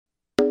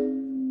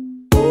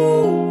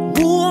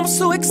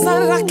so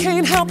excited I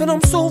can't help it.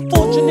 I'm so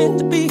fortunate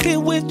to be here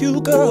with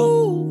you,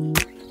 girl.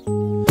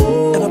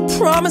 And I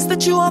promise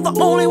that you are the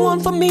only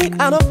one for me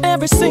out of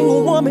every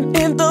single woman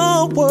in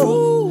the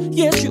world.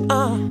 Yes, you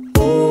are.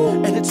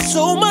 And it's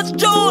so much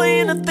joy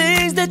in the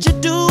things that you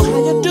do, how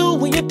you do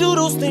when you do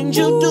those things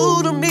you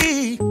do to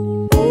me.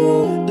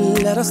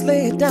 Let us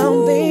lay it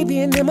down, baby,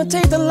 and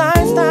imitate the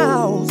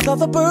lifestyles of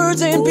the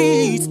birds and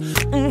bees.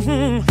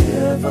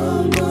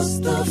 Heaven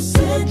must have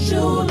sent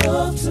your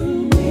love to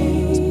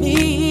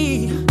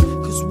me.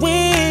 Cause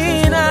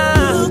when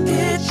I look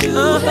at you,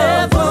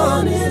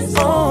 heaven is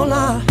all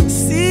I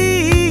see.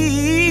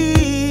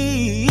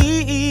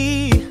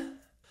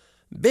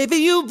 Baby,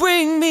 you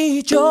bring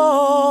me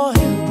joy.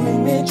 You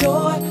bring me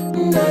joy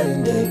night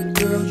and day.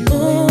 Girl, you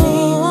and me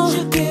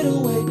should get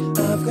away.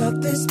 I've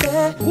got this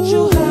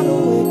special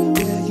hideaway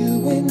where you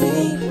and me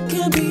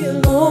can be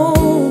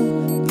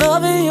alone.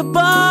 Loving your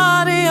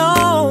body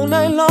all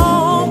night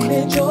long.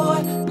 Bring me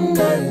joy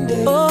night and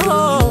day. You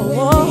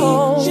and me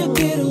should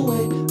get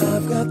away.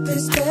 I've got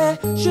this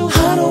special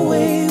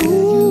hideaway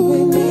where you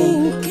and me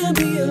can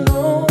be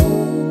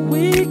alone.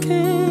 We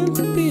can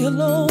be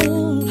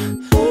alone.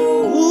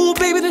 Ooh,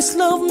 baby, this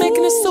love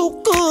making it so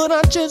good,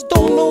 I just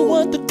don't know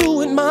what to do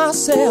with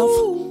myself.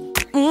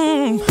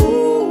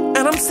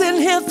 And I'm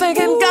sitting here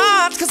thinking,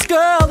 God, cause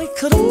girl, he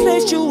could have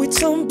placed you with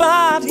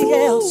somebody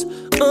else.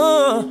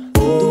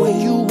 The way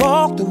you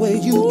walk, the way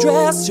you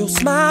dress, your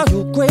smile,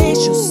 your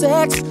grace, your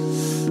sex.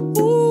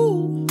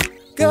 Ooh,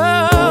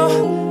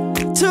 girl,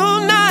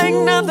 tonight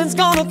nothing's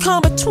gonna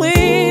come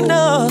between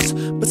us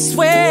but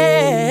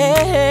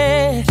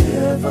sweat.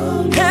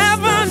 Heaven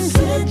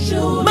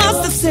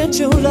must have sent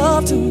your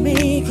love to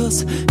me,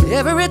 cause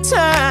every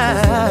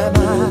time I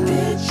look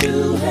at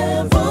you,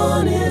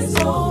 heaven is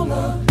all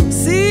I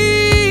see.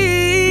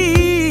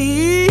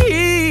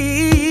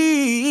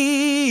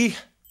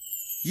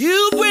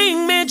 You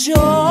bring me joy,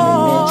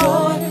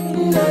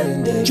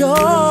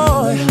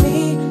 joy.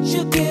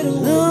 You get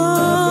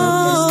away,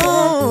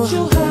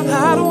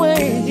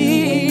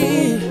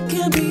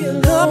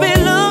 I'll be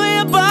loving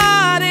your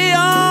body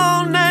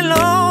all night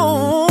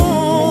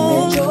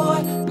long.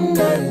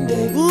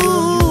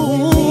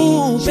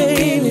 Ooh,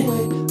 baby,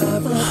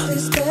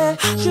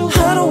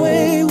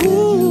 hideaway.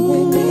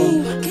 Ooh,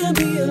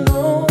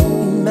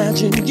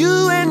 imagine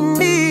you and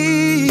me.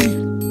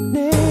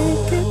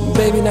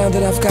 Baby, now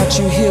that I've got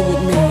you here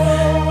with me,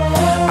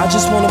 I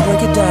just wanna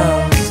break it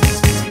down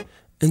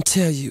and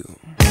tell you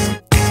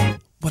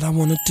what I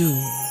wanna do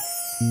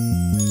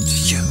to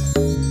you.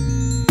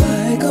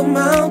 Like a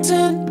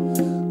mountain,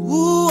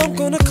 ooh, I'm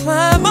gonna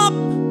climb up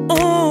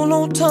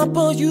on top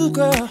of you,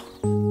 girl.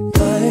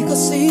 Like a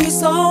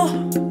seesaw,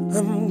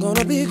 I'm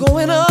gonna be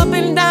going up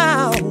and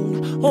down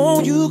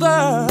on you,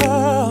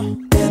 girl.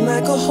 And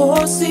like a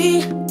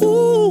horsey,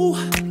 ooh,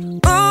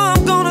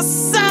 I'm gonna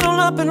saddle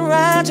up and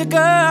ride you,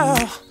 girl.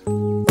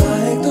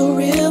 Like the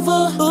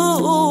river,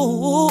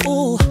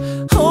 ooh,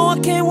 oh, I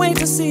can't wait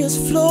to see us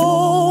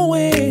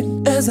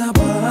flowing as our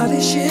body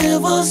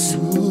shivers.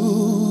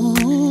 Ooh,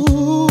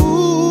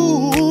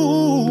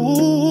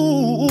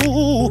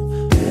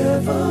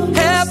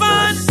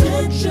 heaven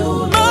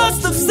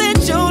must have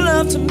sent your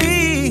love to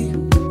me.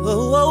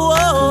 Oh, oh,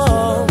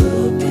 oh.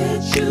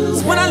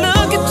 When I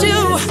look at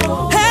you,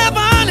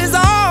 heaven is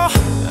all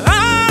I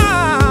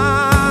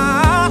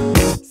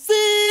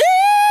see.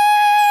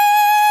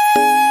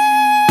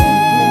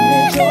 Bring me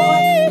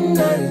joy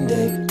night and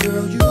day.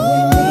 Girl, you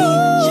and me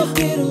should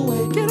get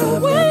away.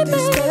 I've got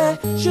this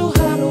special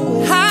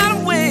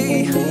hideaway.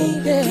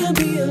 Yeah.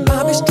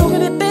 I'll be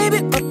stroking it, baby,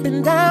 up and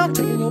down,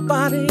 taking your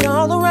body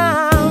all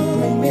around.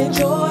 Bring me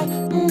joy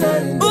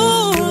night and day.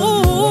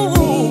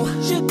 Ooh,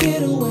 should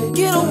get away.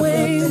 Get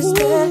away. I've got this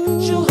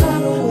special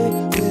hideaway.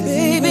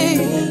 Baby,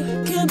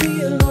 can be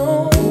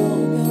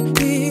alone.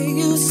 Hear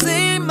you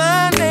say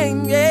my name,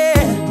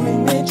 yeah.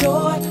 Bring me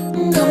joy.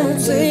 Come on,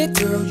 say it,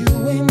 girl.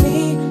 You and me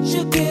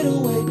should get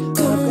away.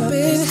 Come on,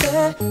 baby.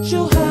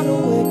 Special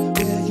hideaway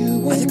where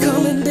you and me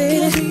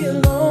can be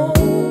alone.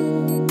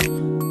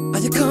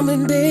 Are you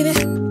coming, baby?